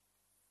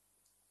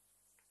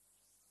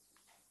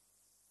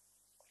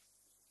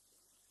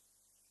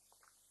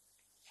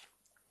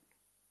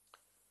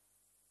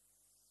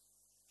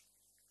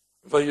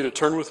invite you to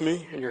turn with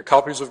me in your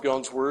copies of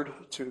God's Word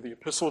to the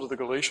Epistle to the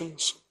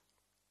Galatians.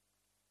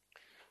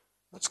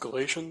 That's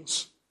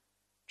Galatians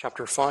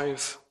chapter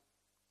 5.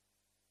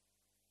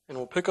 And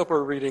we'll pick up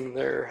our reading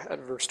there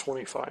at verse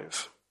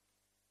 25.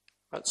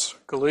 That's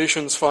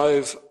Galatians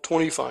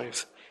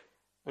 5:25,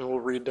 and we'll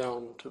read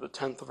down to the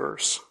 10th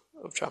verse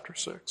of chapter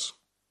 6.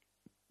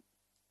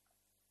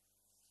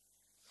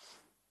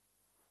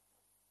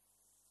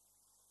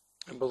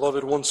 And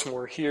beloved, once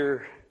more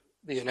hear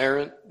the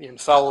inerrant, the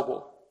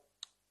infallible,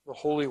 the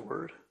holy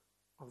word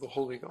of the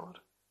holy God.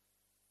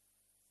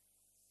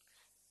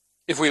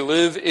 If we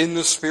live in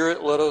the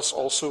Spirit, let us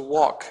also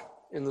walk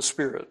in the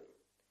Spirit.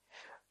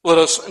 Let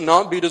us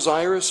not be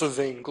desirous of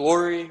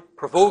vainglory,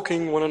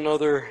 provoking one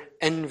another,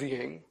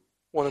 envying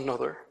one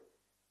another.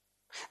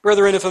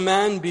 Brethren, if a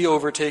man be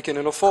overtaken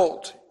in a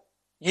fault,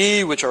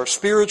 ye which are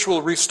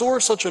spiritual, restore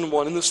such an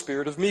one in the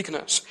spirit of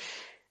meekness,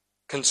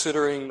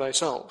 considering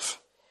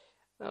thyself,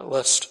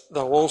 lest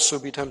thou also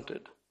be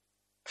tempted.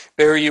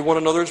 Bear ye one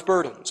another's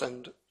burdens,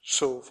 and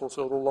so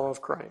fulfill the law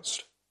of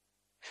Christ.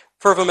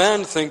 For if a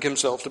man think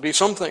himself to be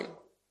something,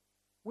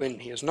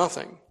 when he is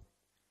nothing,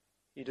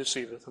 he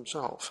deceiveth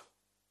himself.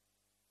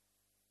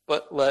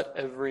 But let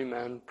every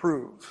man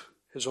prove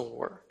his own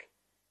work,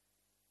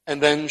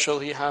 and then shall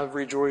he have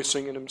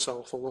rejoicing in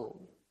himself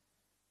alone,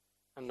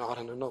 and not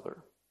in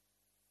another.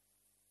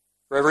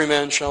 For every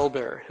man shall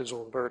bear his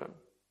own burden.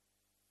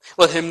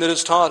 Let him that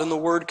is taught in the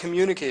word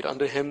communicate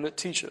unto him that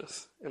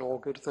teacheth in all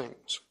good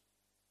things.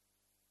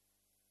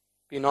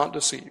 Be not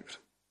deceived.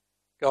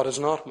 God is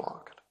not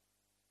mocked.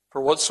 For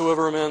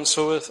whatsoever a man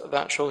soweth,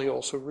 that shall he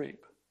also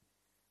reap.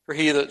 For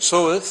he that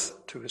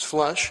soweth to his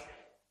flesh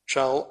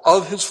shall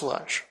of his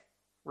flesh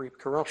reap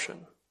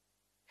corruption.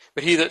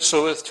 But he that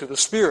soweth to the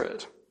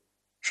Spirit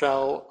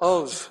shall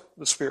of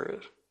the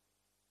Spirit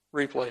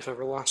reap life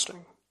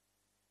everlasting.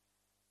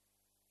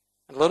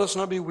 And let us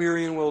not be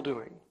weary in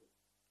well-doing,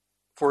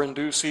 for in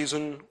due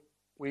season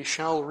we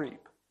shall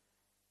reap,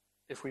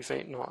 if we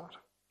faint not.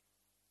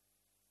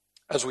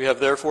 As we have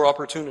therefore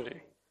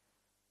opportunity,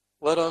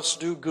 let us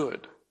do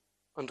good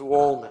unto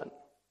all men,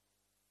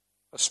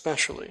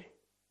 especially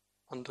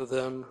unto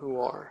them who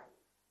are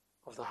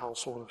of the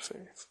household of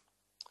faith.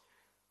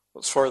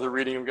 Let's far the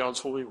reading of God's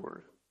holy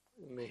word.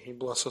 May he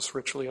bless us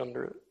richly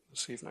under it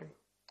this evening.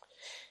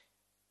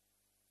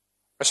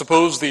 I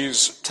suppose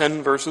these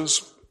 10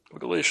 verses of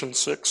Galatians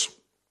 6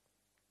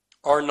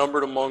 are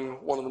numbered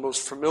among one of the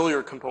most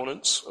familiar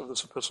components of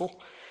this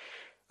epistle,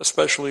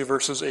 especially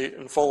verses 8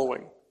 and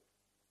following.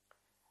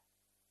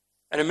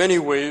 And in many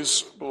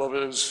ways,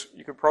 beloved, as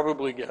you could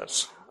probably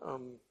guess,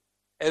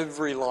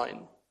 every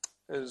line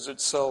is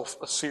itself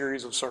a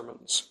series of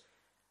sermons.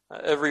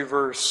 Every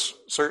verse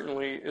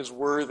certainly is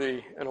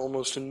worthy an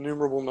almost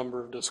innumerable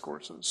number of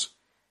discourses.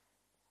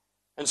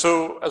 And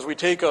so, as we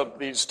take up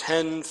these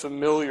 10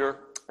 familiar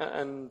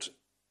and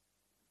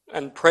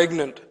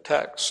pregnant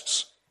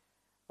texts,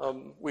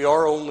 we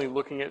are only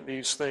looking at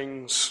these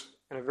things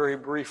in a very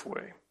brief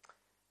way.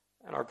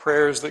 And our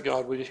prayer is that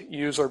God would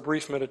use our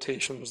brief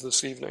meditations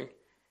this evening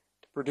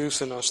to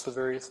produce in us the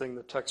very thing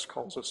the text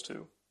calls us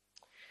to.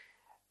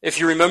 If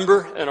you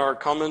remember in our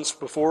comments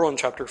before on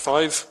chapter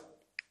 5,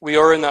 we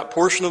are in that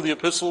portion of the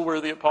epistle where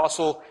the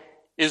apostle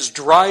is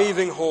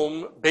driving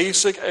home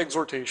basic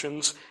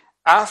exhortations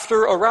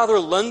after a rather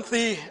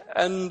lengthy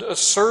and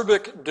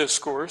acerbic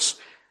discourse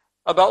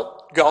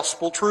about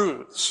gospel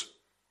truths.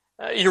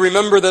 You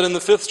remember that in the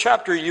 5th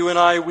chapter, you and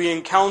I, we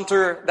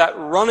encounter that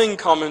running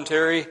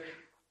commentary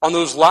on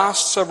those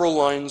last several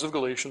lines of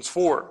Galatians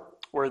 4,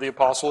 where the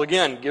apostle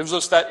again gives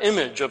us that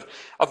image of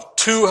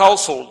two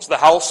households, the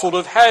household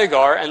of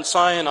Hagar and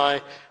Sinai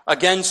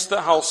against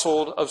the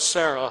household of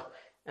Sarah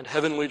and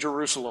heavenly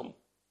Jerusalem.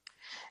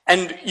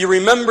 And you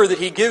remember that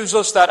he gives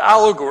us that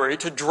allegory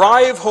to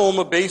drive home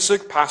a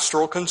basic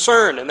pastoral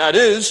concern, and that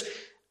is,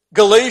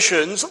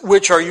 Galatians,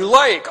 which are you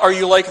like? Are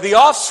you like the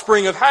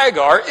offspring of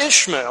Hagar,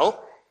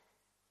 Ishmael,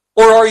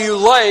 or are you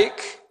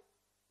like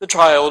the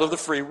child of the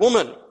free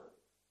woman?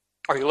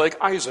 Are you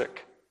like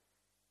Isaac?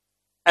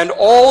 And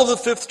all the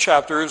 5th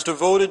chapter is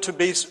devoted to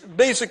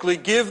basically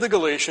give the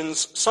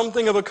Galatians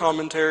something of a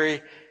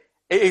commentary,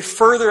 a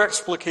further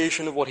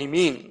explication of what he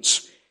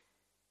means.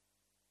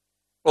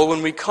 Well,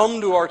 when we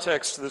come to our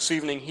text this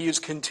evening, he is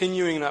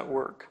continuing that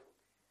work.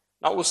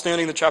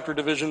 Notwithstanding the chapter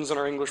divisions in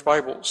our English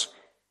Bibles,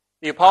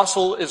 the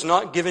apostle is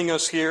not giving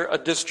us here a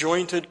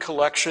disjointed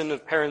collection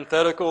of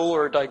parenthetical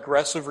or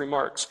digressive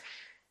remarks.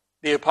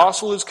 The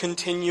apostle is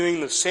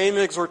continuing the same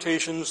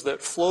exhortations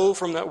that flow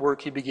from that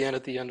work he began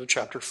at the end of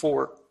chapter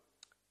 4.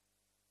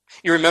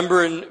 You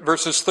remember in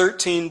verses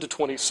 13 to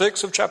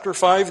 26 of chapter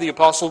 5, the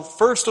apostle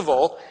first of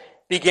all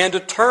began to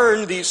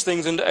turn these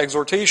things into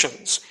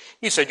exhortations.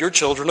 He said, you're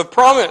children of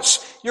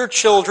promise, you're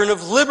children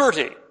of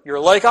liberty, you're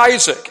like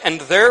Isaac,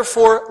 and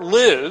therefore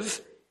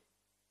live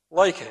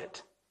like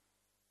it.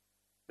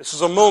 This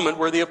is a moment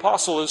where the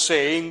apostle is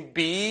saying,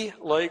 be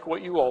like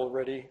what you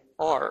already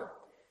are.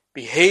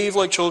 Behave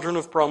like children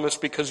of promise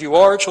because you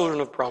are children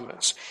of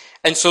promise.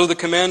 And so the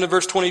command of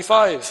verse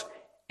 25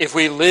 If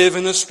we live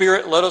in the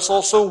Spirit, let us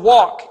also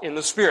walk in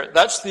the Spirit.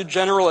 That's the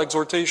general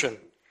exhortation.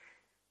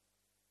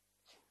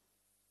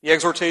 The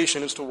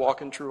exhortation is to walk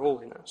in true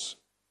holiness.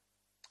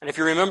 And if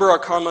you remember our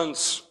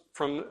comments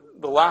from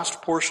the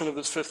last portion of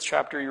this 5th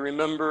chapter, you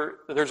remember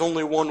that there's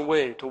only one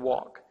way to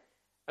walk,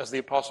 as the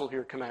apostle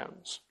here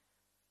commands.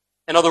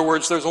 In other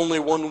words, there's only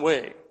one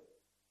way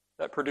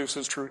that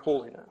produces true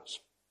holiness.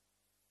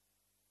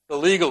 The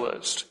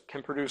legalist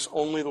can produce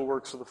only the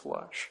works of the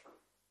flesh.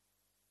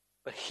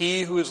 But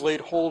he who has laid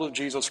hold of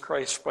Jesus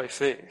Christ by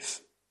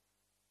faith,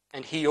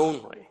 and he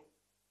only,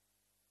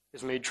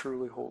 is made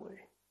truly holy.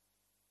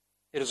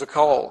 It is a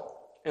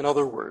call, in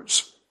other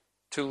words,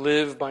 to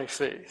live by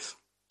faith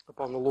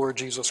upon the Lord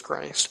Jesus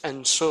Christ,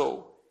 and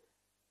so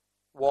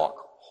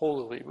walk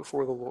holily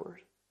before the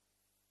Lord.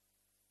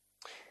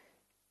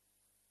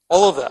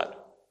 All of that,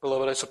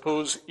 beloved, I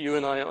suppose you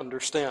and I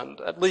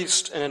understand, at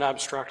least in an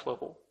abstract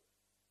level.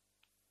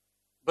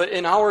 But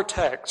in our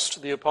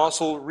text, the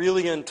apostle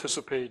really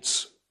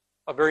anticipates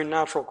a very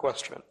natural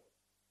question.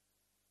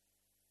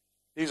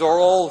 These are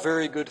all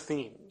very good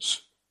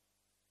themes.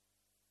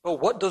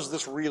 But what does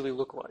this really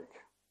look like?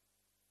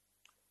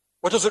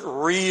 What does it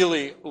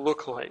really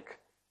look like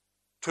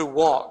to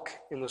walk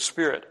in the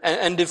Spirit?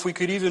 And if we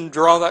could even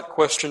draw that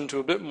question to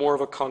a bit more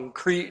of a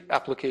concrete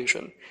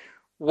application,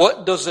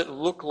 what does it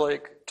look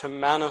like to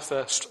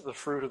manifest the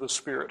fruit of the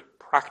Spirit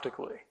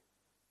practically?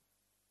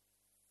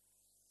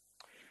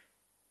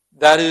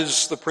 That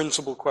is the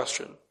principal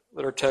question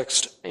that our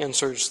text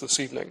answers this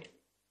evening.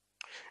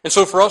 And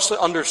so for us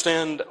to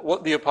understand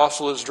what the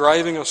apostle is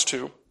driving us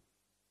to,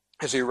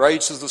 as he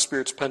writes as the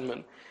Spirit's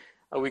penman,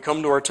 we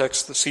come to our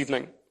text this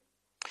evening.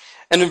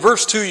 And in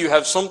verse 2, you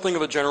have something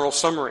of a general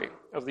summary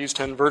of these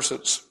 10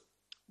 verses.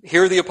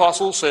 Here the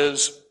apostle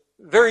says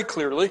very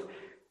clearly,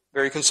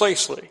 very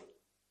concisely,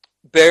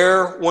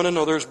 bear one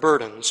another's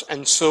burdens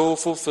and so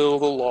fulfill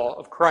the law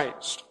of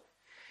Christ.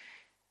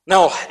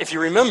 Now, if you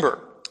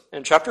remember,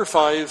 in chapter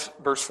 5,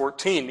 verse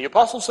 14, the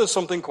apostle says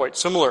something quite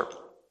similar.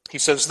 He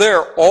says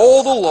there,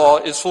 all the law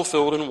is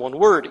fulfilled in one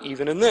word,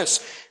 even in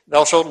this,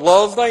 thou shalt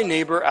love thy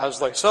neighbor as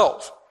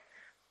thyself.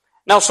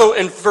 Now, so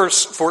in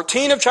verse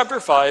 14 of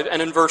chapter 5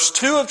 and in verse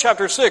 2 of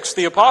chapter 6,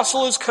 the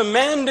apostle is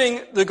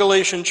commanding the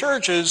Galatian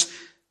churches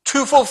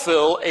to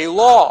fulfill a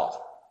law.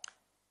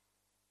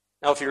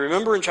 Now, if you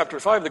remember in chapter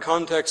 5, the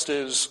context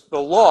is the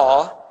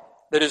law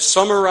that is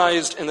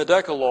summarized in the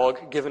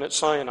Decalogue given at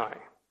Sinai.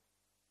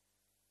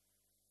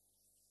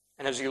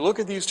 And as you look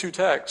at these two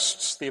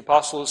texts, the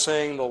apostle is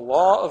saying the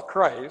law of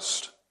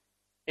Christ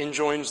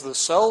enjoins the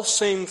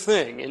self-same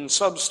thing in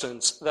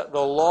substance that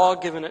the law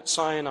given at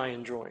Sinai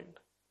enjoined.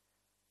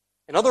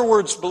 In other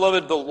words,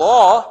 beloved, the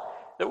law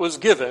that was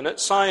given at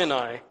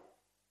Sinai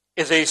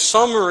is a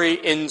summary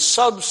in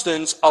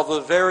substance of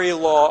the very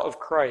law of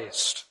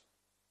Christ.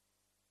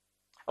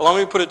 Allow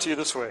me to put it to you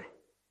this way.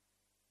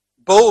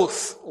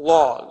 Both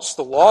laws,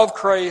 the law of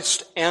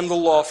Christ and the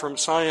law from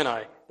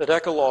Sinai, the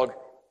Decalogue,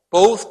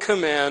 both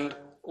command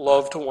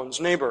love to one's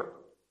neighbor,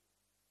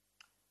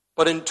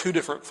 but in two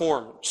different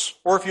forms,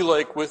 or if you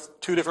like, with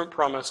two different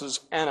promises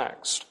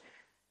annexed.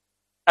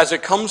 As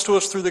it comes to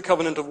us through the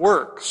covenant of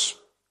works,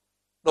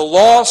 the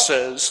law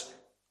says,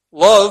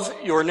 love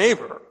your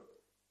neighbor.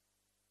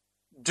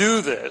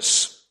 Do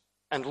this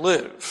and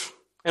live.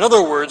 In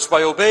other words,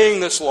 by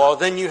obeying this law,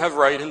 then you have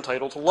right and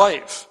title to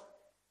life.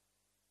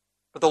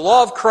 But the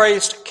law of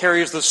Christ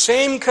carries the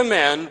same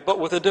command, but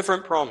with a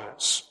different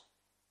promise.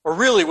 Or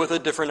really with a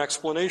different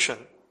explanation.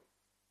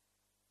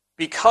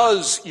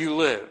 Because you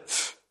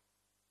live,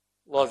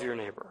 love your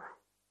neighbor.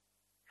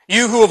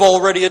 You who have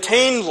already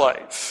attained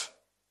life,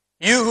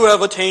 you who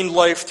have attained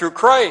life through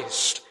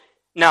Christ,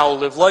 now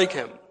live like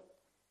him.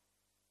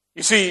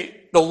 You see,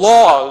 the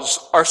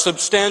laws are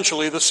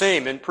substantially the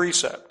same in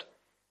precept,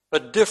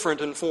 but different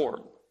in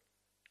form.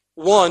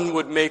 One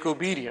would make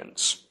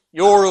obedience,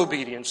 your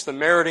obedience, the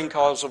meriting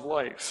cause of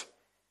life.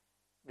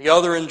 The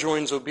other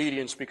enjoins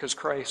obedience because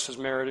Christ has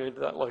merited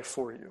that life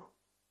for you.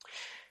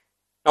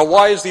 Now,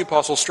 why is the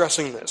apostle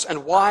stressing this?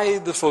 And why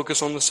the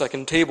focus on the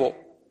second table?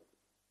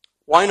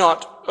 Why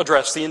not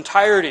address the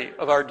entirety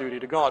of our duty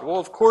to God? Well,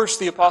 of course,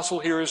 the apostle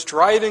here is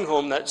driving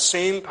home that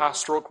same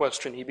pastoral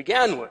question he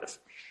began with.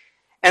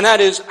 And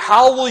that is,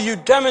 how will you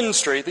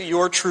demonstrate that you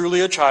are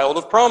truly a child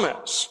of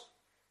promise?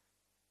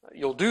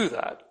 You'll do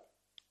that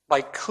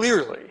by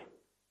clearly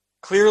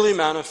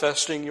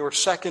manifesting your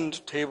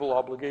second table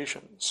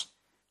obligations.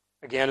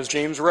 Again, as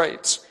James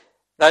writes,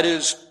 that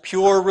is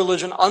pure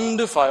religion,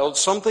 undefiled,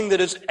 something that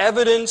is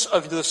evidence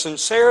of the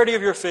sincerity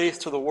of your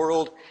faith to the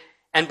world,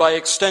 and by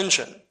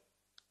extension,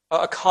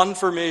 a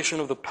confirmation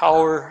of the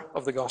power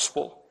of the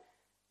gospel,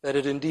 that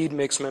it indeed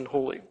makes men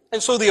holy.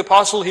 And so the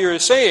apostle here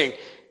is saying,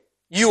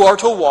 you are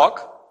to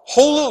walk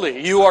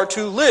holily. You are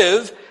to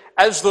live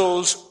as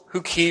those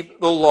who keep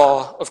the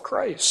law of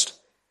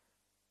Christ.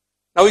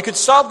 Now we could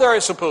stop there, I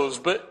suppose,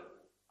 but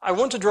I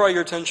want to draw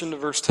your attention to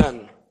verse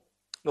 10.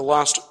 The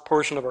last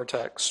portion of our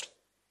text.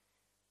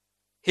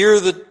 Here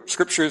the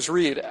scriptures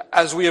read,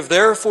 "As we have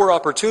therefore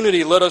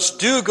opportunity, let us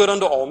do good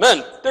unto all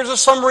men." There's a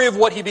summary of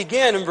what he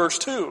began in verse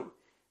 2.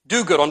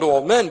 Do good unto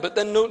all men, but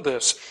then note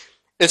this,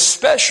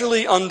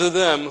 "especially unto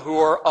them who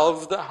are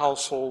of the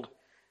household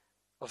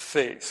of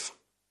faith."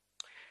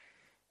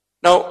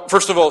 Now,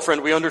 first of all,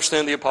 friend, we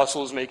understand the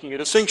apostle is making a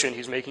distinction.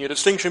 He's making a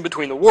distinction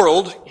between the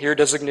world, here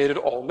designated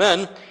all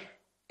men,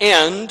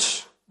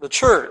 and the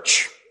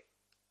church,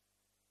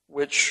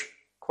 which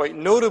quite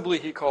notably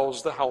he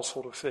calls the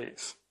household of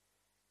faith.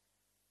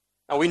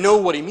 Now, we know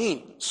what he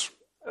means.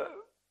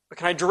 But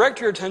can I direct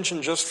your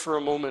attention just for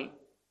a moment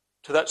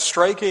to that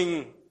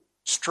striking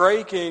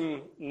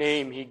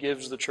name he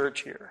gives the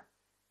church here?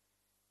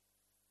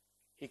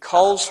 He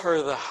calls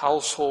her the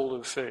household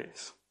of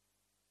faith.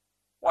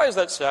 Why is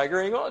that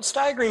staggering? Well, it's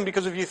staggering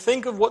because if you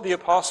think of what the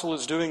apostle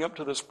is doing up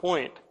to this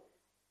point,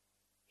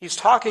 he's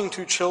talking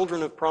to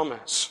children of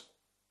promise.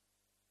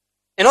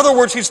 In other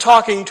words, he's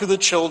talking to the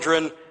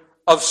children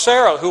of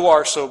Sarah, who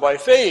are so by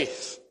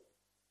faith,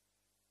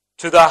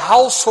 to the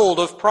household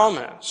of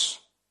promise.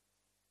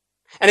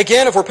 And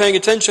again, if we're paying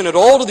attention at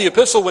all to the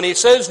epistle, when he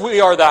says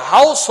we are the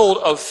household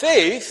of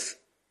faith,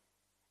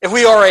 if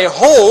we are a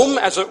home,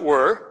 as it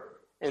were,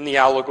 in the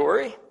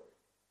allegory,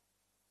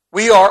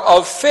 we are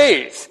of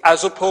faith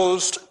as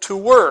opposed to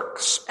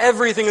works.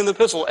 Everything in the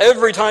epistle,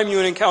 every time you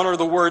encounter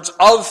the words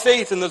of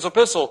faith in this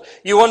epistle,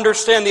 you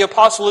understand the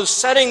apostle is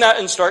setting that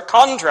in stark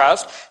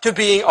contrast to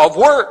being of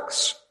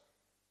works.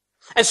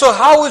 And so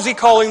how is he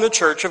calling the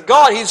church of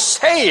God? He's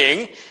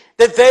saying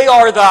that they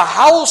are the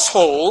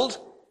household,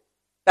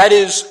 that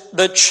is,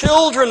 the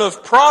children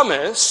of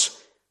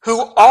promise,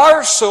 who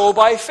are so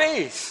by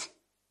faith.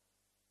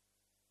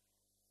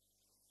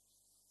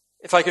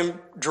 If I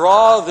can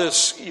draw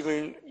this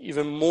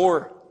even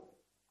more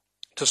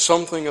to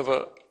something of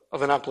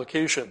an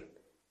application,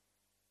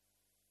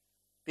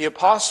 the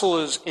apostle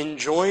is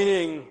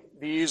enjoining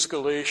these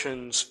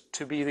Galatians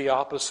to be the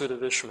opposite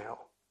of Ishmael.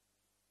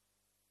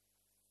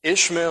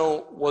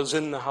 Ishmael was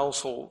in the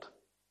household,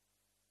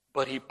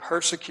 but he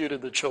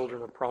persecuted the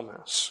children of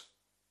promise.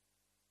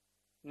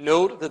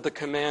 Note that the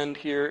command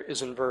here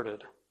is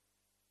inverted.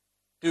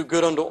 Do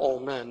good unto all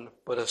men,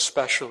 but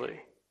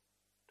especially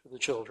to the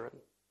children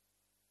of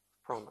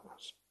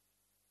promise.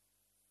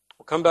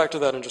 We'll come back to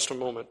that in just a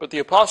moment. But the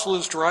apostle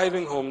is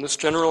driving home this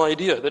general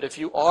idea that if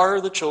you are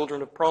the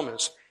children of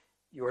promise,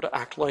 you are to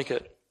act like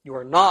it. You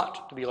are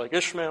not to be like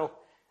Ishmael,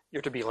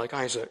 you're to be like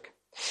Isaac.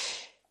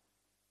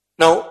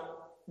 Now,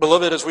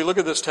 beloved, as we look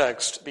at this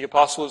text, the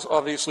apostle is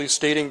obviously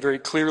stating very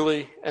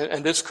clearly,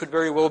 and this could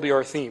very well be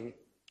our theme,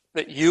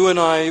 that you and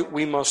I,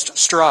 we must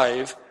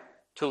strive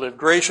to live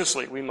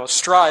graciously. We must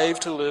strive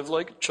to live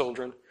like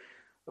children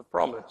of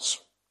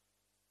promise.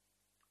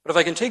 But if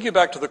I can take you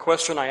back to the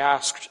question I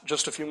asked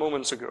just a few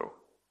moments ago,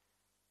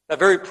 that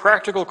very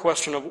practical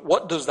question of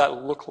what does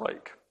that look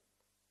like?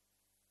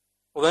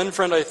 Well then,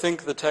 friend, I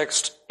think the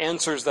text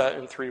answers that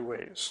in three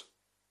ways.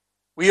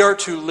 We are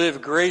to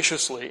live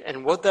graciously,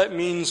 and what that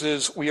means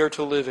is we are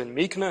to live in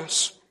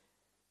meekness,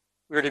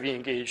 we are to be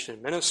engaged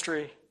in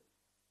ministry,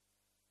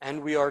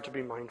 and we are to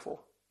be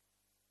mindful.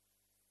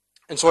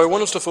 And so I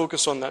want us to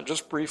focus on that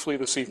just briefly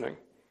this evening.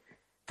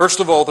 First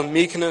of all, the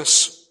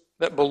meekness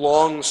that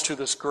belongs to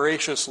this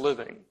gracious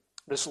living,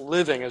 this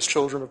living as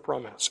children of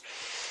promise.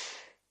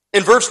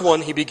 In verse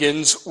 1, he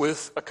begins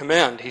with a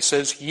command. He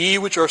says, "Ye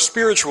which are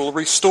spiritual,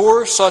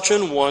 restore such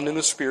an one in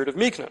the spirit of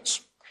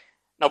meekness."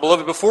 Now,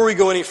 beloved, before we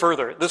go any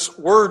further, this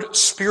word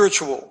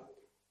spiritual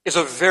is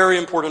a very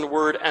important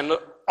word and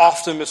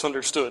often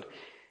misunderstood.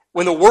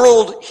 When the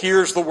world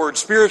hears the word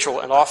spiritual,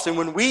 and often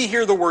when we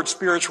hear the word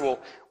spiritual,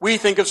 we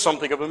think of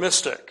something of a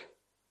mystic.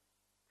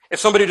 If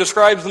somebody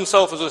describes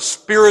themselves as a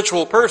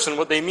spiritual person,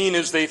 what they mean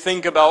is they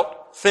think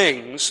about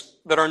things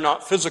that are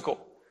not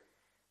physical.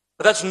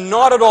 But that's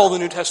not at all the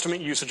New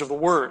Testament usage of the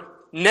word.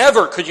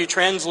 Never could you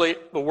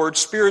translate the word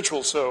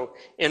spiritual so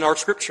in our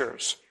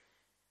scriptures.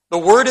 The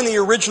word in the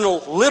original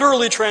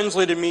literally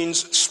translated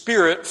means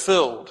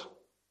spirit-filled,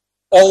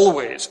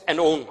 always and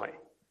only.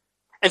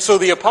 And so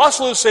the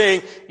apostle is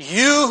saying,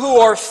 you who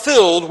are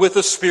filled with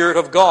the Spirit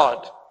of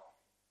God,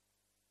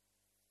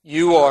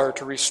 you are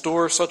to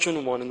restore such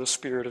an one in the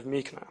spirit of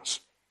meekness.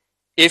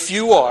 If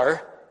you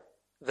are,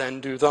 then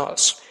do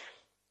thus.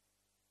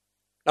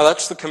 Now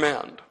that's the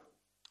command.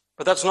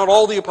 But that's not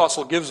all the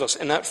apostle gives us.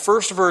 In that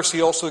first verse,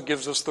 he also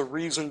gives us the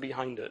reason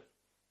behind it.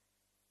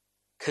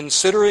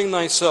 Considering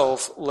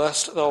thyself,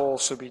 lest thou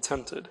also be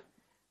tempted.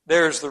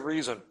 There's the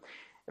reason.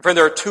 And friend,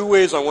 there are two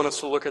ways I want us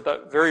to look at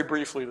that very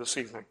briefly this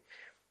evening.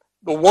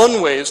 The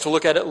one way is to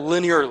look at it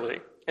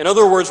linearly. In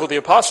other words, what the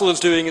apostle is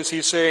doing is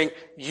he's saying,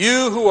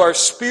 you who are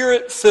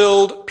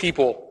spirit-filled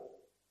people,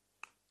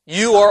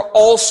 you are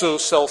also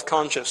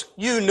self-conscious.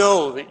 You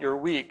know that you're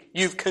weak.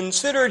 You've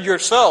considered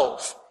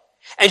yourself,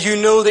 and you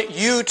know that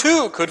you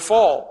too could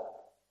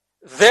fall.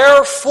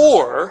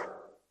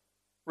 Therefore,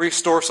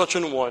 restore such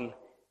an one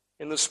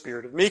in the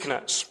spirit of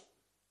meekness.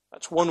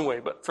 That's one way,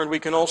 but friend, we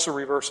can also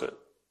reverse it.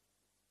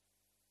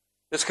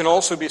 This can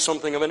also be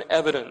something of an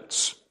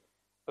evidence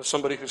of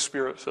somebody who's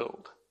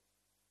spirit-filled.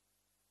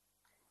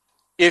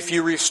 if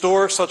you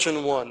restore such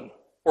an one,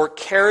 or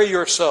carry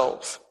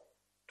yourself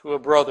to a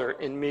brother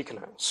in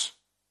meekness,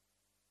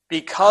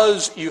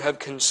 because you have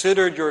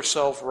considered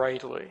yourself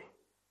rightly,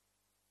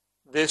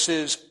 this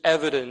is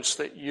evidence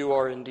that you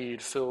are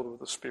indeed filled with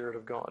the Spirit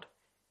of God.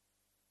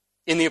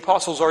 In the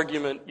Apostles'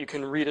 argument, you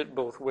can read it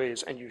both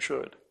ways, and you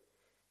should.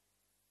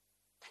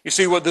 You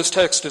see, what this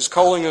text is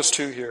calling us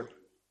to here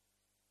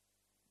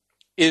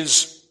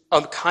is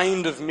a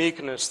kind of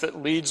meekness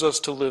that leads us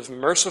to live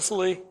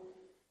mercifully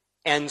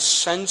and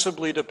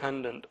sensibly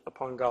dependent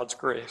upon God's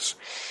grace.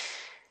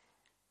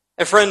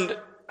 And friend,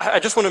 I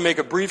just want to make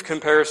a brief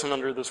comparison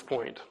under this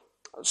point.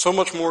 So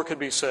much more could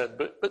be said,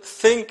 but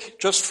think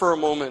just for a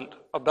moment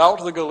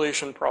about the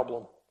Galatian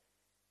problem.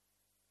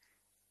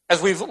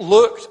 As we've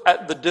looked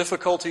at the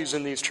difficulties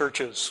in these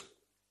churches,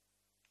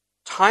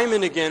 time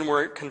and again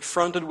we're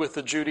confronted with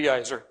the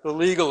Judaizer, the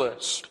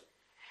legalist.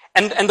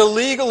 And the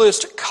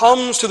legalist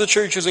comes to the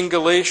churches in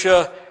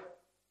Galatia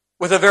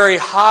with a very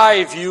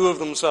high view of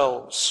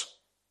themselves.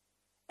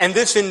 And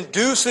this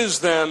induces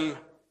them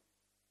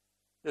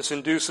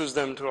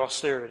to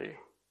austerity,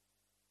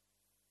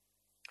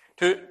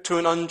 to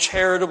an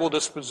uncharitable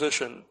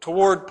disposition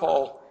toward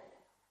Paul,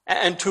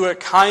 and to a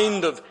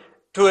kind of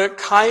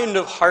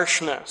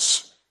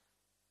harshness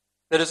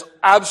that is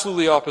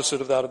absolutely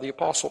opposite of that of the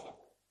apostle.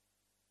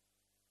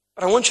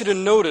 But I want you to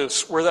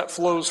notice where that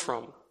flows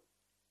from.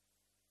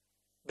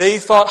 They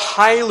thought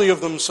highly of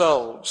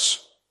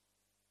themselves,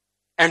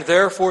 and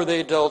therefore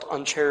they dealt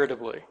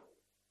uncharitably.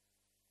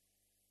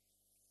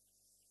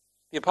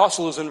 The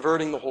apostle is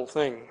inverting the whole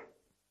thing.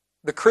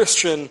 The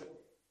Christian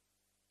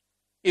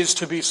is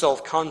to be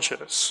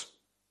self-conscious,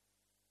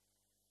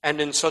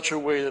 and in such a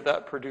way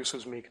that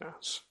produces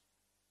meekness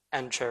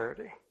and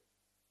charity.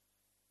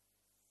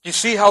 You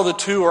see how the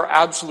two are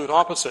absolute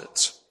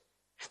opposites.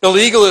 The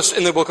legalist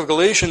in the book of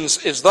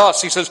Galatians is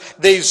thus, he says,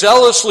 they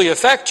zealously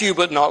affect you,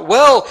 but not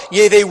well.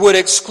 Yea, they would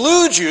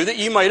exclude you, that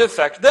ye might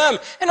affect them.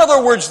 In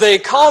other words, they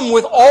come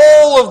with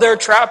all of their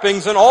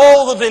trappings and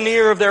all the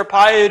veneer of their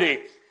piety,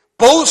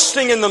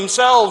 boasting in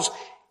themselves,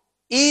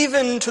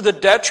 even to the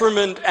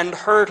detriment and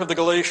hurt of the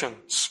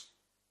Galatians.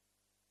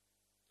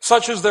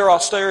 Such is their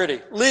austerity.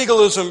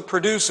 Legalism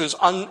produces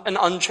an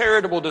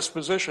uncharitable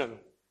disposition.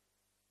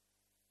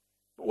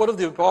 But what of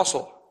the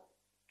apostle?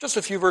 Just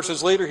a few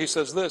verses later, he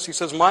says this. He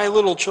says, my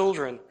little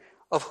children,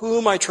 of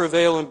whom I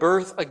travail in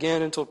birth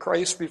again until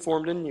Christ be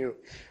formed in you,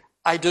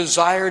 I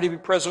desire to be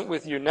present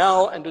with you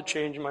now and to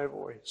change my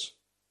voice.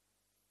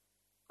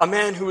 A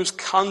man who is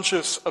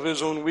conscious of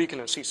his own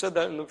weakness, he said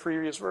that in the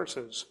previous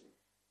verses,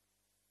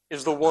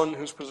 is the one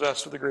who's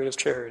possessed with the greatest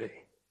charity.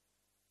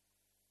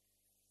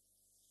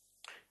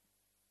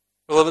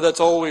 Beloved, that's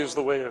always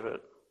the way of it.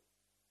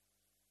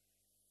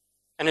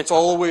 And it's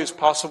always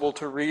possible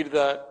to read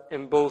that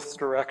in both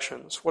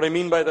directions. What I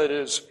mean by that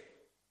is,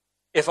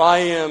 if I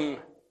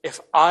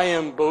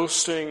am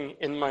boasting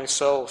in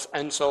myself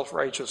and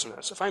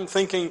self-righteousness, if I'm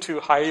thinking too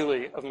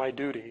highly of my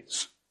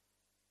duties,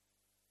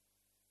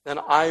 then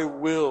I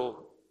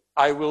will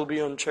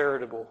be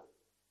uncharitable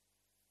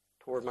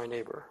toward my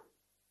neighbor.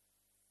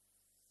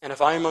 And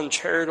if I am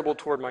uncharitable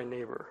toward my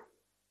neighbor,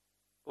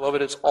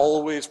 beloved, it's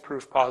always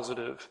proof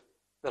positive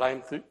that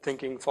I'm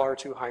thinking far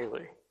too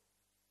highly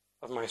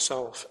of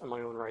myself and my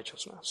own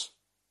righteousness.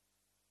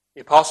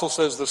 The apostle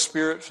says the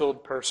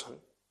Spirit-filled person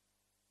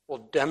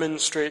will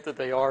demonstrate that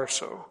they are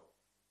so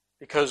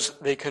because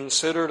they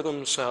consider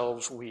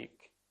themselves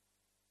weak,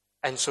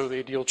 and so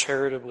they deal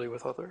charitably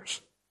with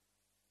others.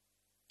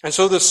 And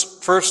so this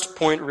first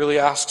point really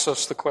asks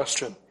us the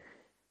question,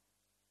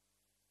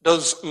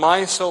 does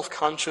my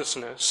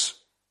self-consciousness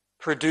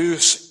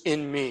produce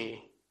in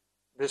me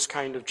this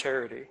kind of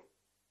charity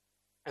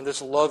and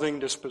this loving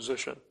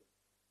disposition?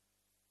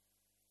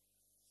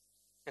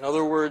 In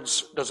other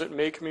words, does it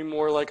make me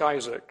more like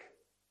Isaac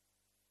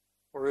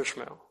or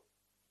Ishmael?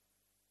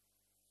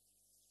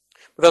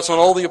 But that's not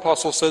all the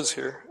apostle says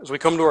here. As we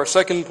come to our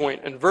second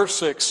point, in verse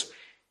 6,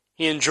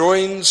 he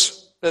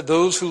enjoins that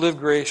those who live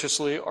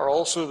graciously are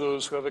also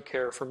those who have a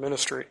care for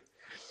ministry.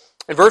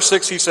 In verse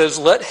 6 he says,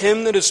 let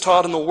him that is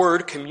taught in the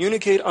word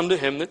communicate unto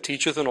him that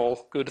teacheth in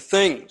all good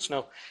things.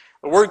 Now,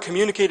 the word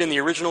communicate in the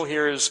original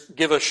here is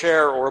give a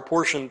share or a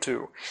portion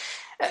to.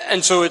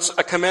 And so it's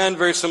a command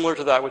very similar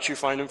to that which you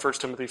find in 1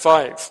 Timothy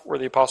 5, where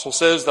the apostle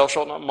says, thou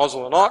shalt not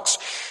muzzle an ox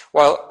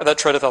while that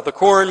treadeth out the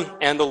corn,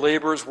 and the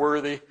labor is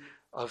worthy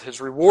of his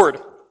reward.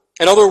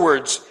 In other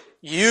words,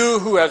 you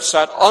who have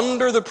sat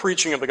under the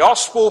preaching of the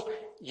gospel,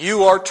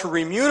 you are to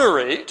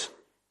remunerate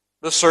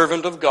the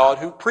servant of God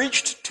who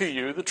preached to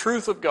you the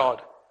truth of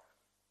God.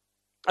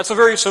 That's a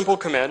very simple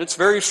command. It's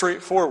very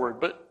straightforward.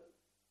 But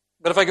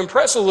if I can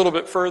press a little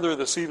bit further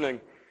this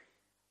evening,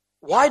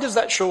 why does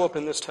that show up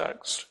in this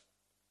text?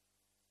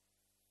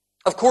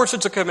 Of course,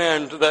 it's a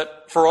command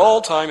that for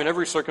all time in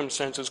every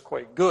circumstance is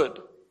quite good.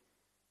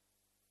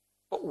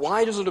 But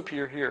why does it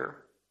appear here?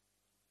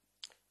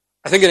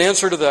 I think an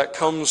answer to that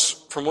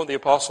comes from what the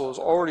apostle has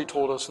already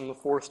told us in the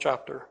 4th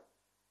chapter.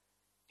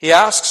 He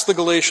asks the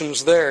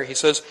Galatians there, he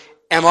says,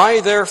 am I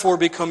therefore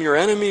become your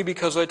enemy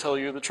because I tell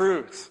you the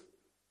truth?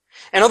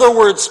 In other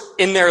words,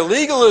 in their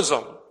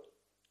legalism,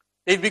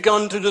 they've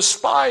begun to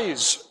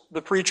despise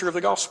the preacher of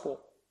the gospel.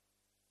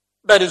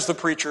 That is, the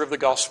preacher of the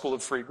gospel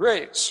of free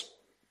grace.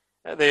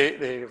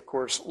 They, of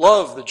course,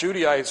 love the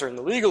Judaizer and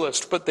the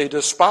legalist, but they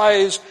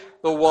despise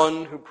the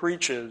one who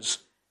preaches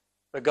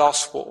the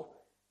gospel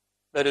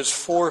that is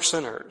for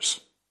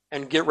sinners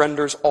and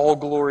renders all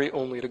glory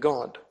only to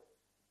God.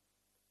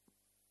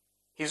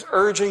 He's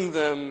urging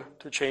them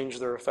to change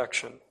their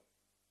affection,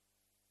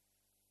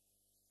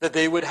 that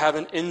they would have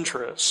an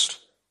interest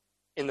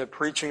in the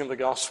preaching of the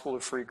gospel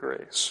of free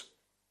grace.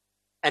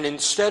 And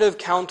instead of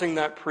counting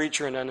that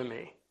preacher an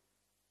enemy,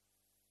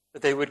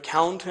 that they would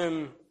count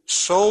him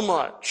so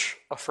much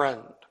a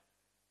friend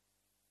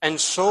and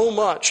so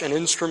much an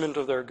instrument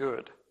of their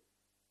good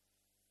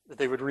that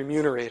they would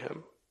remunerate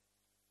him.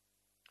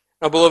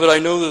 Now, beloved, I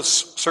know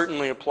this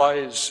certainly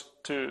applies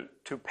to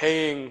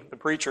paying the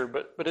preacher,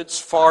 but it's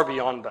far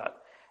beyond that.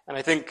 And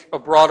I think a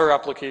broader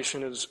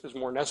application is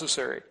more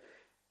necessary.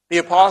 The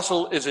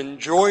apostle is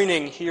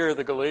enjoining here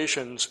the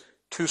Galatians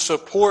to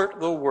support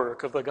the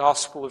work of the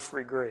gospel of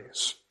free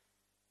grace,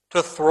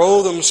 to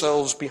throw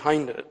themselves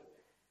behind it.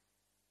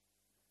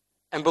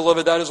 And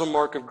beloved, that is a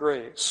mark of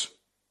grace.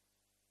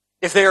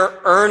 If they are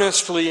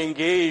earnestly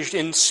engaged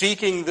in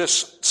seeking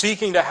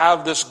to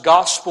have this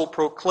gospel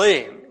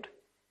proclaimed,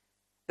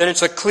 then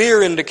it's a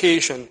clear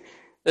indication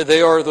that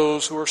they are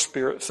those who are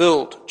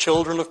Spirit-filled,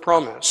 children of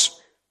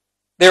promise.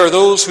 They are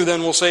those who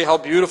then will say, how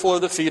beautiful are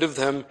the feet of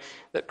them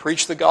that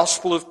preach the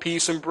gospel of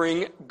peace and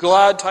bring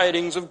glad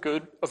tidings of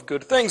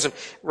good things. In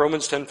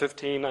Romans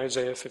 10:15,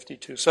 Isaiah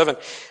 52:7.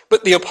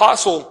 But the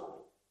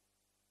apostle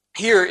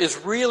here is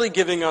really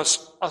giving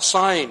us a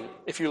sign,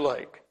 if you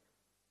like,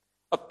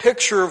 a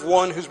picture of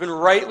one who's been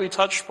rightly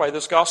touched by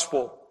this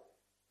gospel.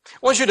 I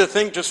want you to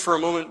think just for a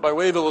moment, by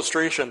way of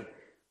illustration,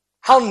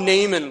 how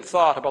Naaman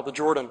thought about the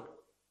Jordan.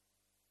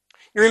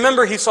 You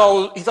remember he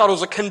thought it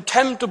was a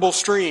contemptible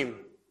stream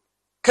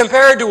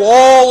compared to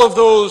all of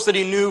those that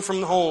he knew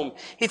from home.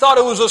 He thought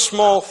it was a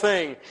small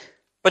thing.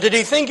 But did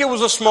he think it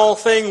was a small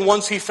thing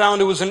once he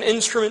found it was an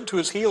instrument to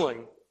his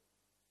healing?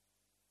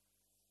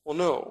 Well,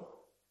 no.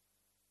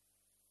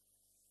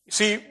 You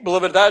see,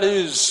 beloved, that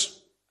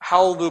is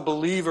how the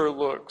believer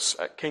looks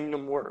at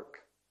kingdom work.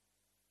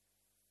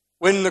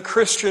 When the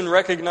Christian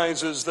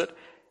recognizes that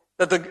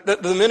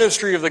the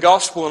ministry of the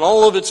gospel in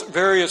all of its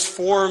various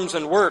forms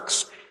and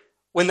works,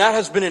 when that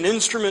has been an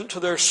instrument to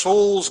their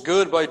soul's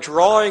good by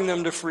drawing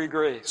them to free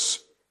grace,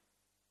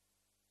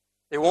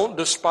 they won't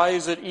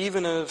despise it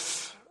even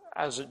if,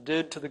 as it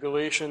did to the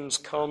Galatians,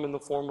 come in the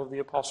form of the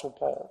Apostle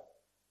Paul,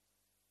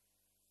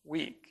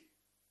 weak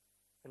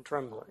and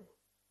trembling.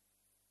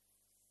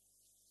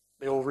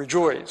 They will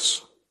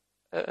rejoice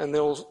and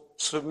they'll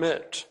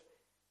submit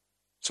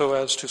so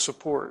as to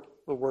support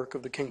the work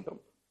of the kingdom.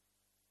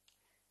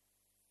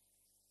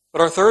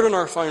 But our third and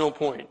our final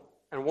point,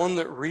 and one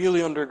that really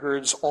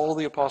undergirds all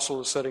the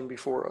apostle is setting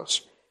before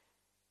us,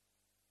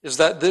 is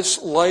that this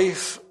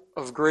life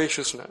of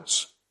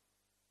graciousness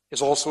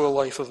is also a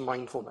life of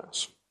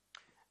mindfulness.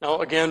 Now,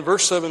 again,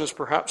 verse 7 is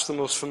perhaps the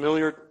most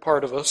familiar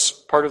part of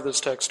this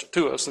text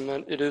to us, and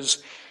that it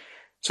is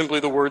simply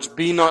the words,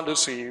 "Be not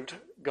deceived,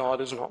 God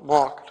is not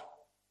mocked."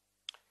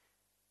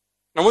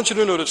 And I want you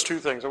to notice two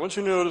things. I want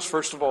you to notice,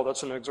 first of all,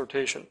 that's an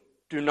exhortation.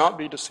 Do not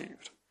be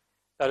deceived.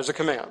 That is a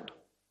command.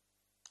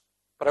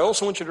 But I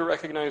also want you to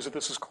recognize that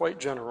this is quite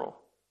general.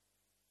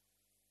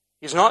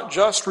 He's not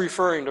just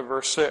referring to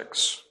verse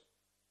 6,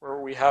 where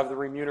we have the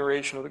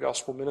remuneration of the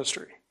gospel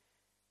ministry.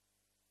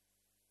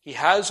 He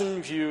has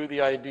in view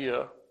the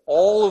idea,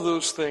 all of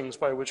those things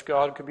by which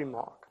God could be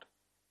mocked.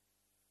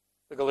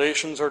 The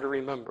Galatians are to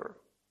remember.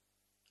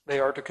 They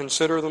are to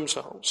consider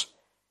themselves,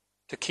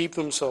 to keep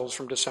themselves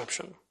from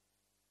deception.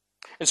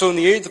 And so in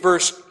the 8th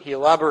verse, he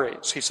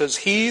elaborates. He says,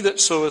 "He that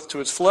soweth to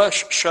his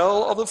flesh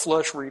shall of the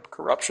flesh reap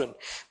corruption,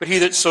 but he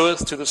that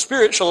soweth to the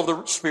Spirit shall of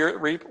the Spirit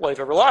reap life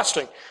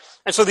everlasting."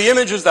 And so the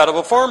image is that of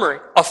a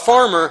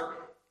farmer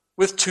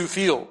with two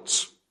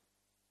fields.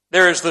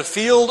 There is the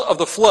field of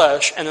the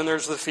flesh, and then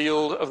there's the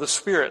field of the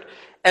Spirit.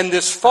 And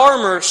this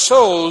farmer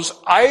sows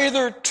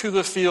either to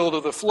the field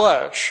of the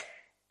flesh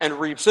and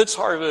reaps its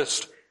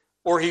harvest,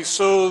 or he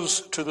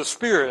sows to the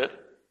Spirit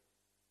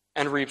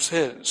and reaps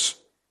his.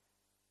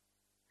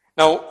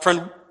 Now,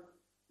 friend,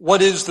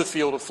 what is the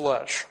field of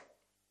flesh?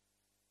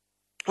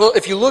 Well,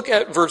 if you look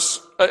at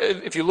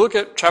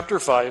chapter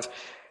 5,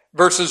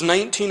 verses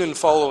 19 and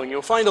following,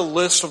 you'll find a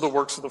list of the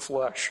works of the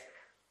flesh.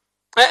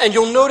 And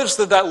you'll notice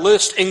that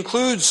list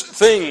includes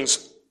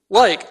things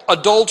like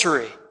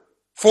adultery,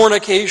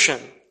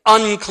 fornication,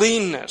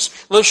 uncleanness,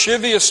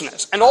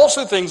 lasciviousness, and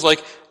also things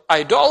like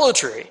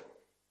idolatry,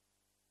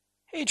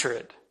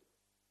 hatred,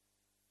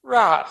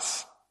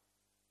 wrath,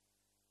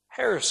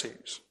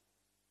 heresies.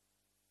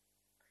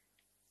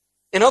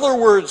 In other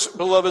words,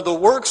 beloved, the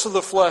works of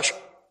the flesh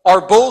are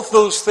both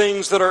those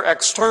things that are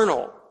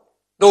external,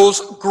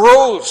 those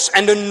gross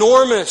and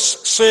enormous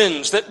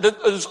sins that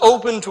is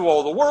open to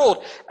all the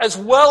world, as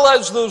well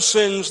as those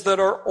sins that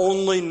are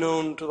only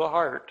known to the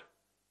heart.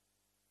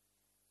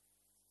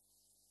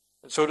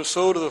 And so to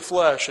sow to the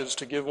flesh is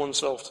to give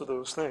oneself to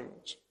those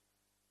things.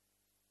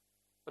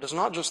 But it's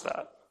not just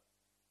that.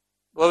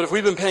 Beloved, if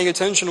we've been paying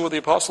attention to what the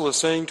apostle is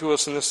saying to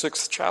us in this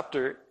 6th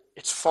chapter,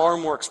 it's far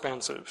more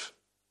expansive.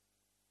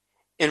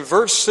 In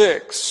verse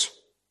 6,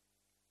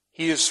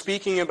 he is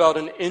speaking about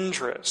an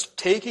interest,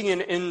 taking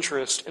an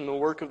interest in the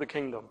work of the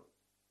kingdom.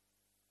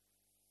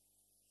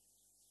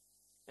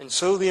 And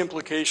so the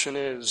implication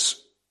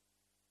is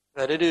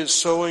that it is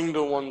sowing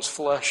to one's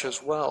flesh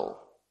as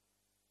well,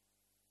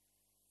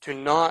 to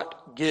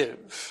not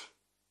give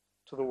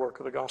to the work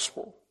of the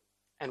gospel.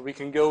 And we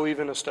can go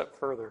even a step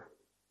further.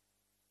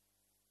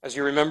 As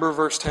you remember,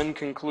 verse 10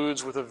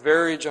 concludes with a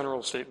very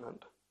general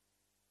statement.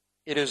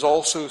 It is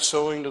also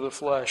sowing to the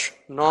flesh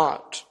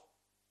not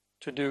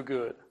to do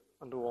good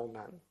unto all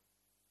men.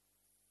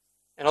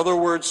 In other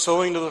words,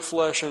 sowing to the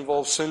flesh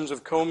involves sins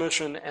of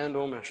commission and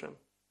omission.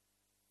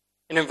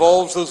 It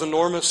involves those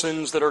enormous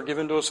sins that are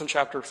given to us in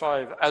chapter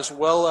 5, as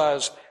well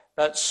as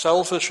that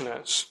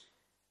selfishness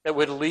that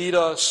would lead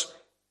us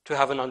to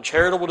have an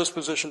uncharitable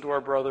disposition to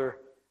our brother,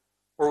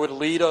 or would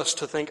lead us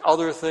to think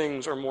other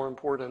things are more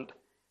important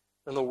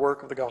than the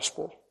work of the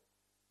gospel.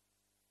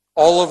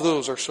 All of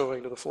those are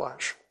sowing to the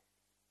flesh.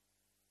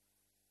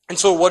 And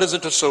so what is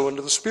it to sow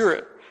into the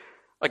Spirit?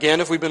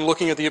 Again, if we've been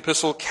looking at the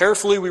epistle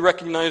carefully, we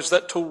recognize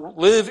that to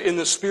live in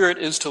the Spirit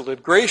is to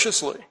live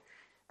graciously.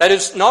 That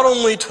is not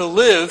only to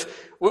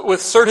live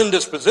with certain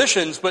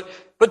dispositions,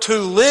 but to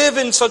live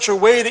in such a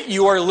way that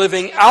you are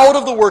living out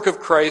of the work of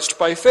Christ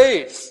by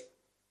faith.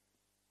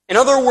 In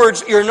other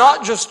words, you're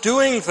not just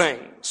doing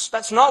things.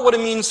 That's not what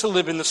it means to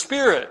live in the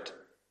Spirit.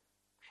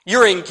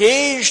 You're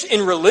engaged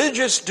in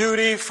religious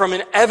duty from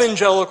an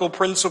evangelical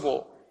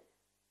principle.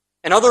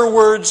 In other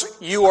words,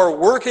 you are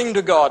working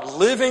to God,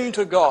 living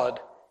to God,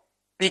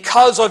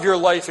 because of your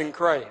life in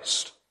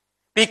Christ.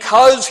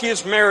 Because He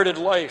has merited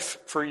life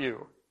for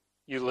you,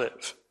 you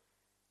live.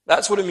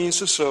 That's what it means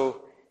to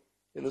sow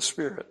in the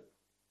Spirit.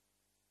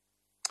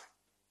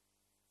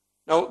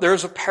 Now,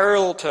 there's a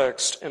parallel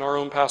text in our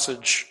own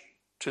passage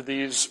to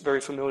these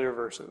very familiar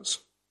verses.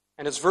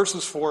 And it's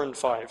verses 4 and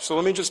 5. So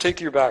let me just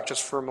take you back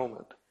just for a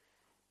moment.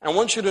 And I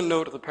want you to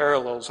note the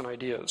parallels and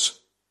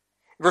ideas.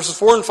 In verses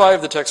 4 and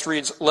 5, the text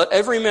reads, "Let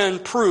every man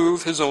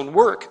prove his own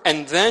work,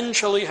 and then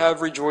shall he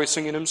have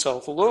rejoicing in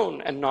himself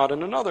alone, and not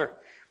in another.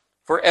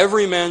 For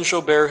every man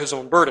shall bear his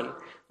own burden."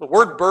 The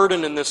word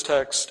burden in this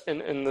text,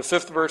 in the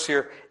 5th verse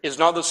here, is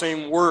not the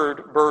same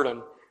word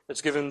burden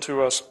that's given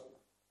to us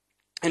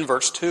in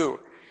verse 2.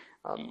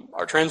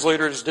 Our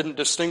translators didn't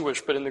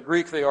distinguish, but in the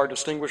Greek they are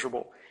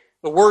distinguishable.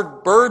 The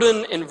word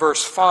burden in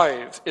verse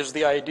 5 is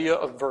the idea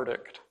of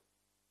verdict.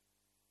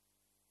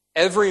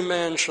 Every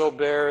man shall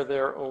bear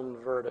their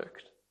own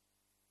verdict.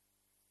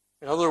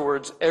 In other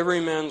words,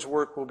 every man's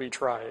work will be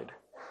tried,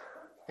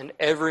 and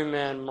every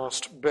man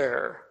must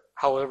bear,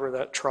 however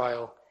that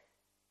trial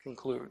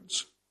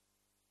concludes.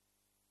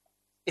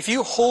 If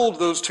you hold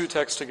those two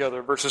texts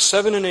together, verses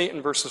 7 and 8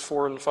 and verses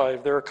 4 and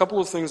 5, there are a couple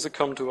of things that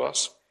come to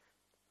us.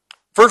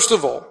 First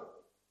of all,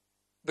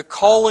 the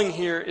calling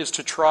here is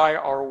to try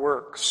our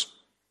works,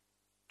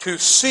 to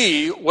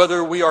see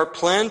whether we are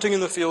planting in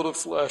the field of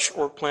flesh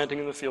or planting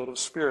in the field of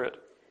spirit.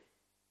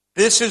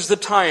 This is the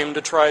time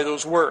to try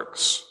those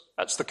works.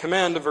 That's the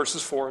command of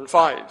verses 4 and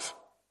 5.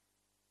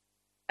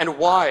 And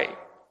why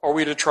are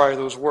we to try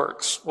those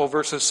works? Well,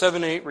 verses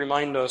 7 and 8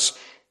 remind us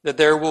that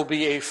there will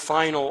be a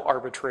final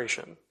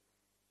arbitration,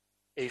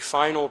 a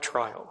final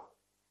trial.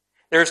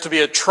 There's to be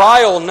a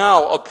trial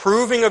now, a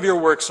proving of your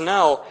works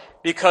now,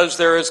 because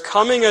there is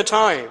coming a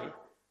time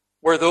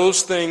where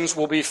those things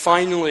will be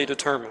finally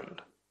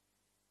determined.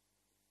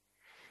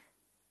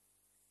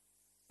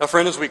 Now,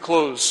 friend, as we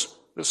close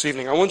this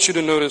evening, I want you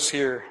to notice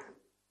here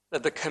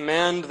that the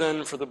command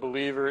then for the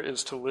believer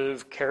is to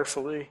live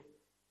carefully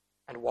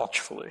and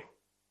watchfully,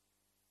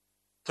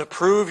 to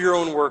prove your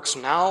own works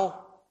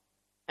now,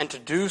 and to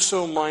do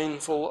so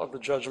mindful of the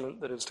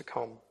judgment that is to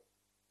come.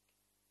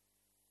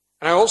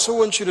 And I also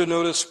want you to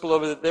notice,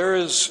 beloved, that there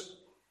is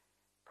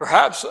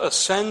perhaps a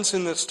sense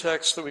in this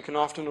text that we can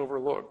often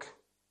overlook.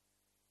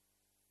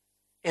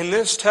 In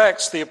this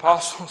text, the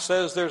apostle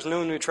says there's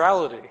no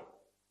neutrality.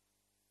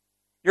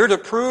 You're to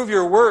prove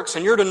your works,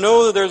 and you're to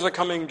know that there's a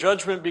coming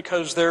judgment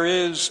because there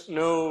is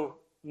no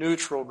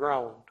neutral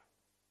ground.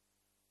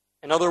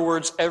 In other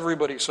words,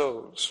 everybody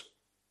sows.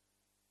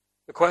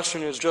 The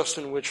question is just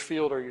in which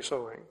field are you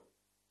sowing?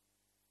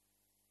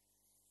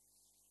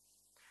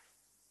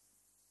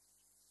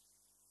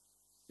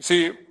 You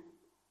see,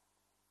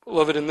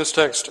 beloved, in this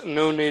text,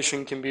 no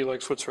nation can be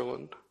like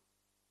Switzerland.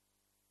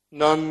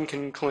 None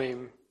can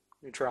claim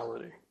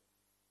neutrality.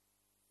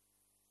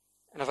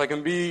 And if I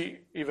can be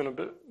even a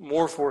bit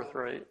more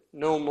forthright,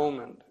 no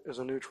moment is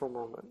a neutral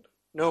moment.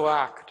 No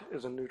act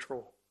is a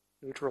neutral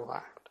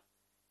act.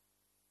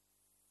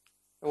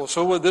 And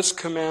so what this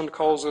command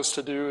calls us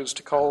to do is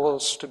to call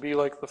us to be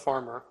like the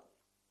farmer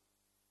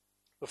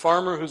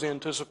who's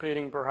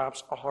anticipating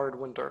perhaps a hard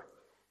winter,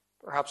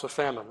 perhaps a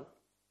famine.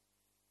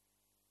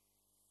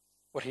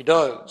 What he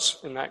does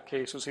in that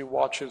case is he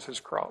watches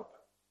his crop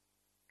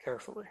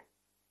carefully.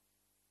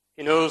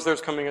 He knows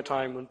there's coming a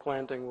time when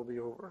planting will be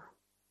over.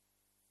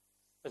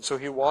 And so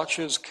he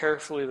watches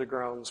carefully the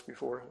grounds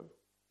before him.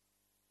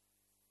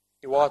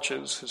 He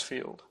watches his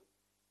field.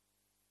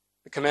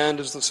 The command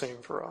is the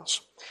same for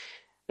us.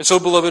 And so,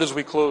 beloved, as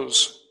we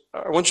close,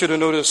 I want you to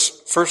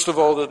notice, first of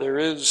all, that there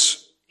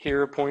is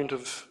here a point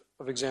of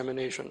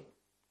examination.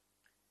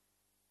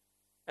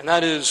 And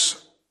that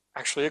is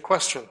actually a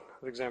question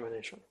of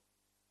examination.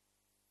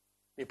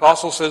 The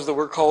apostle says that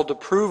we're called to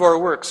prove our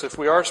works. If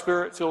we are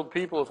Spirit-filled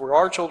people, if we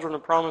are children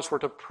of promise, we're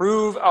to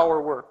prove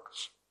our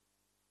works.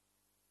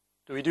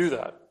 Do we do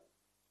that?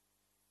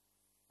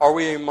 Are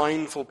we a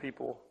mindful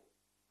people?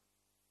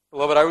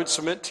 Beloved, I would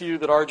submit to you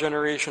that our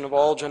generation of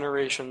all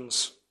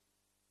generations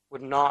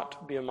would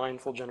not be a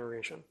mindful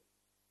generation.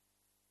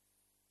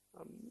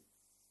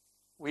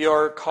 We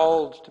are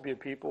called to be a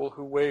people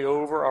who weigh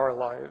over our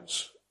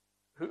lives,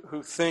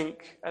 who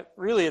think,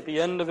 really at the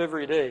end of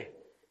every day,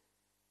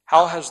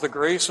 how has the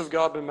grace of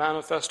God been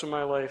manifest in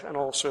my life, and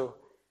also,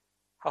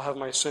 how have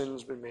my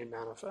sins been made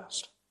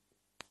manifest?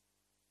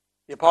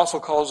 The apostle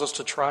calls us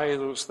to try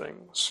those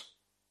things,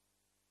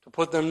 to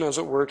put them, as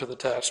it were, to the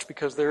test,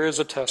 because there is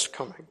a test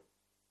coming.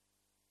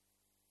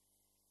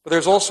 But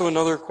there's also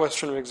another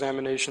question of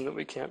examination that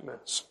we can't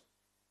miss.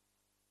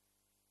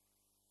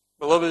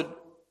 Beloved,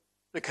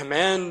 the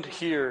command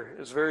here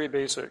is very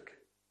basic,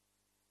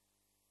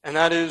 and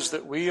that is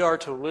that we are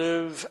to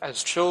live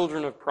as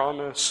children of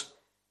promise,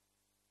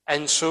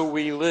 and so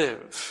we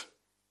live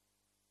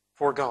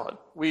for God.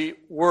 We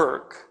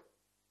work,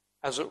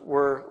 as it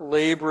were,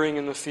 laboring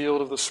in the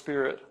field of the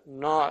Spirit,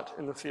 not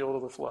in the field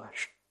of the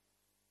flesh.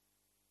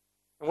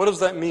 And what does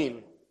that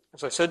mean?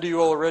 As I said to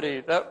you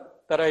already, that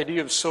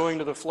idea of sowing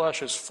to the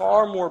flesh is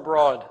far more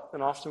broad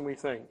than often we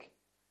think.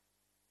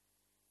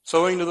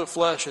 Sowing to the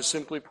flesh is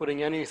simply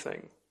putting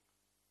anything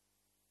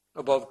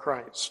above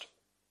Christ.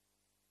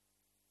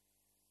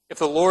 If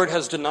the Lord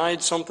has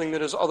denied something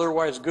that is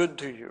otherwise good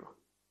to you,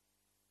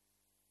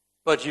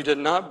 but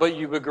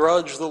you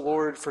begrudge the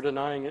Lord for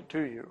denying it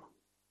to you,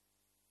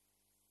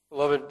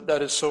 beloved,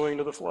 that is sowing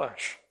to the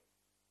flesh.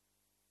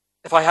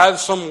 If I have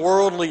some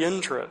worldly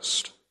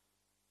interest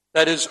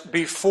that is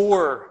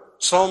before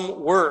some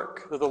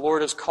work that the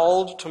Lord has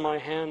called to my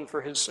hand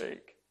for his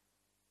sake,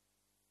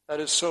 that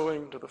is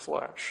sowing to the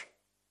flesh.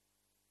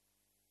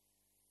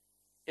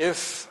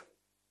 If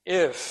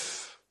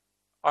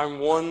I'm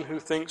one who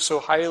thinks so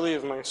highly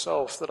of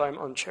myself that I'm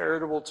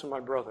uncharitable to my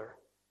brother,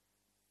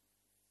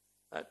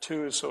 that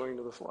too is sowing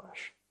to the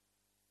flesh.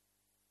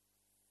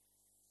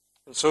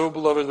 And so,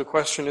 beloved, the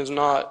question is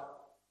not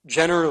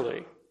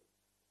generally,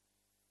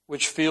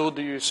 which field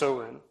do you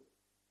sow in?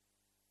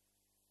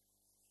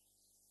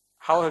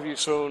 How have you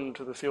sown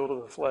to the field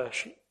of the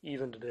flesh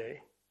even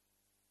today?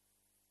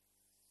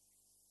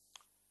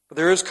 But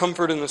there is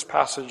comfort in this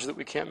passage that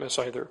we can't miss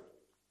either.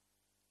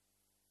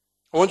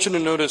 I want you to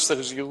notice that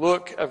as you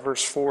look at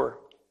verse 4,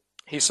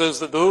 he says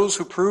that those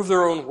who prove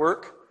their own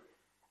work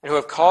and who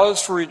have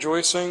cause for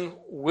rejoicing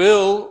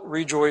will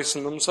rejoice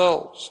in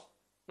themselves.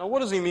 Now, what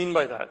does he mean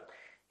by that?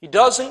 He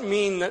doesn't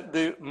mean that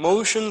the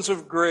motions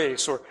of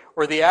grace or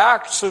the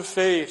acts of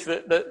faith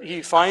that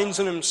he finds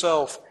in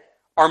himself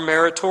are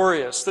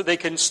meritorious, that they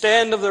can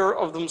stand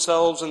of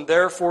themselves, and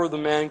therefore the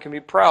man can be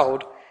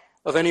proud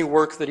of any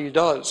work that he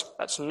does.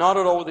 That's not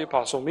at all what the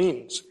apostle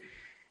means.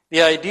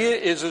 The idea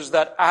is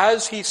that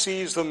as he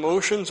sees the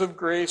motions of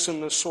grace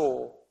in the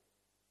soul,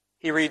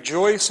 he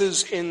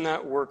rejoices in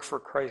that work for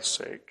Christ's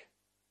sake.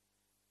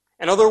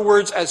 In other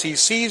words, as he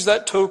sees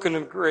that token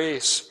of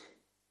grace,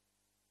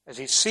 as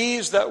he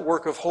sees that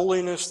work of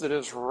holiness that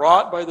is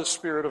wrought by the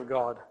Spirit of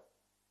God,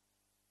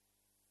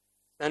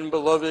 then,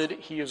 beloved,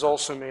 he is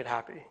also made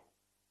happy.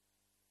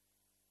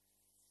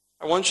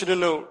 I want you to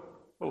note,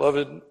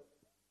 beloved,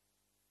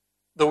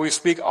 though we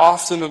speak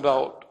often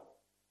about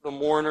the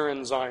mourner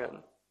in Zion,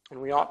 and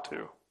we ought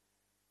to,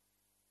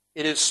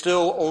 it is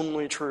still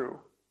only true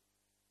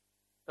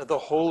that the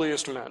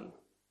holiest men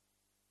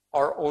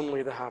are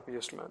only the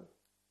happiest men.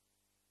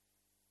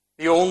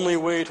 The only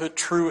way to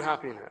true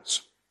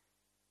happiness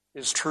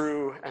is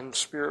true and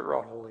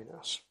Spirit-wrought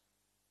holiness.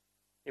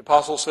 The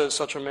apostle says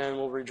such a man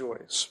will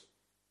rejoice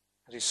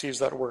as he sees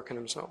that work in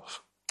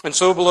himself. And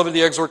so, beloved,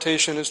 the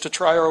exhortation is to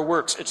try our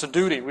works. It's a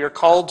duty. We are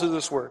called to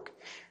this work,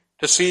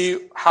 to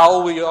see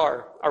how we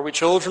are. Are we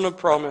children of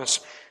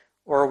promise,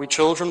 or are we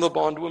children of the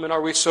bondwoman?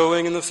 Are we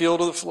sowing in the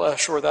field of the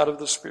flesh or that of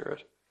the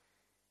Spirit?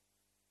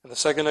 And the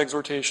second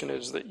exhortation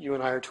is that you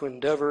and I are to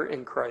endeavor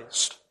in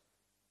Christ.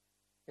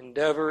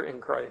 Endeavor in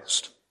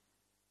Christ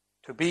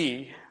to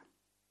be,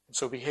 and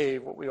so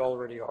behave what we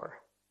already are.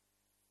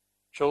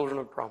 Children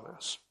of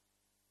promise.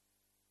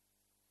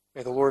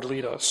 May the Lord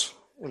lead us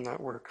in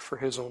that work for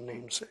his own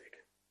name's sake.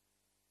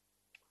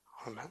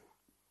 Amen.